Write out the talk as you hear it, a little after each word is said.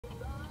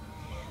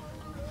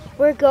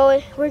We're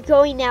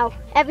going now.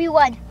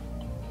 Everyone,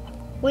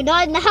 we're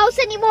not in the house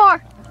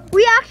anymore.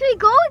 We're actually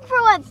going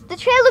for once. The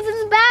trailer's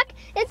in the back.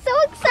 It's so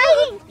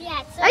exciting. Yeah,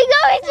 it's so I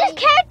know, it exciting.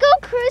 just can't go,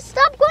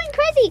 stop going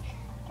crazy.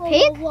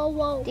 Pig, Whoa,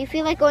 whoa, whoa. do you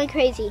feel like going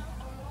crazy?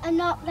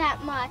 Not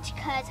that much,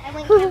 because I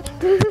went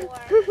camping before.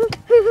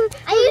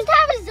 I used to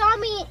have a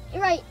zombie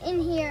right in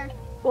here.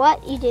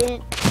 What? You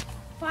didn't.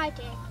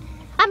 Friday.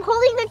 I'm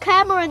holding the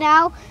camera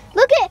now.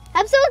 Look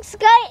I'm so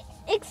excited.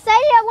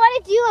 I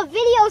want to do a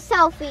video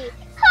selfie.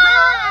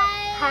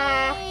 Hi.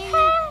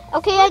 Hi.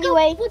 Okay,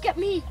 anyway. Look at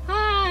me.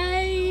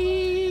 Hi.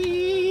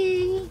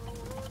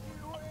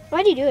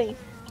 What are you doing?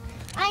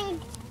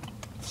 I'm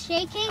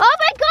shaking. Oh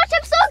my gosh,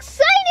 I'm so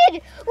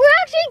excited. We're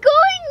actually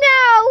going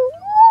now.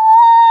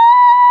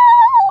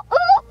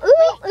 Woo! Ooh,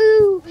 ooh,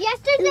 ooh.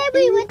 Yesterday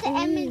we went to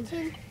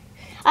Edmonton.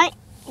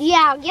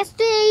 Yeah,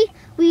 yesterday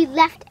we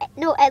left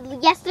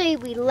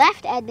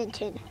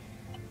Edmonton.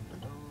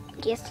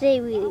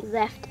 Yesterday we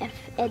left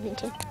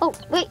Edmonton. Oh,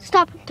 wait,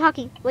 stop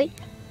talking. Wait.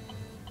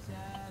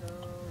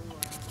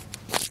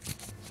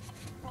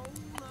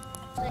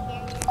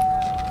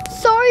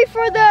 Sorry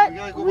for that We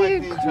gotta go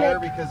weird back to the Tire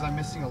clip. because I'm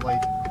missing a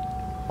light.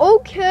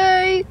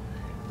 Okay.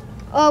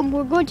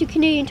 We're going to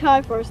Canadian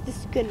Tire first. This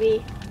is gonna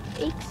be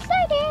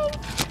exciting.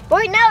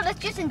 Right now, let's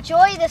just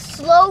enjoy the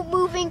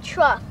slow-moving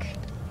truck.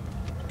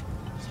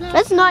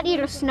 Let's not eat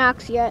our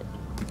snacks yet.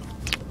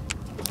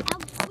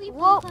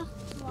 Whoa.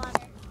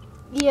 Water.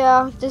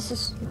 Yeah, this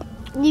is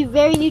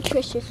very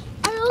nutritious.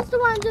 Are those the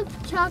ones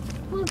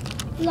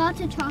with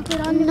lots of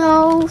chocolate on them?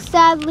 No,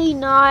 sadly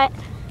not.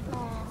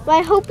 But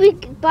I hope we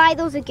can buy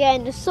those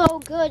again. They're so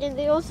good, and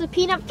they're also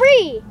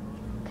peanut-free.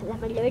 Because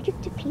I'm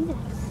allergic to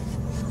peanuts.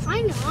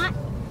 I'm not.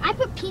 I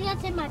put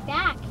peanuts in my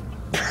bag.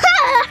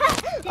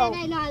 Then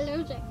I'm not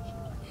allergic.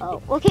 Oh,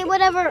 okay,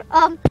 whatever.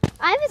 I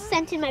have a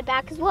scent in my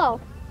back as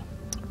well.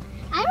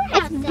 I don't It's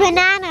have sense.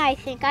 banana, I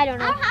think. I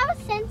don't I know. don't have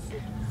a sense.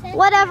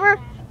 Whatever.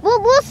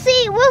 We'll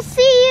see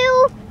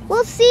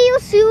you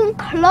soon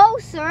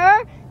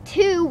closer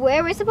to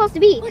where we're supposed to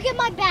be. Look at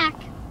my back.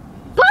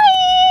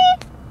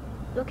 Bye.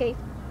 Okay.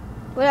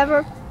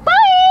 Whatever.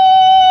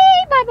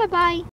 Bye. Bye. Bye. Bye.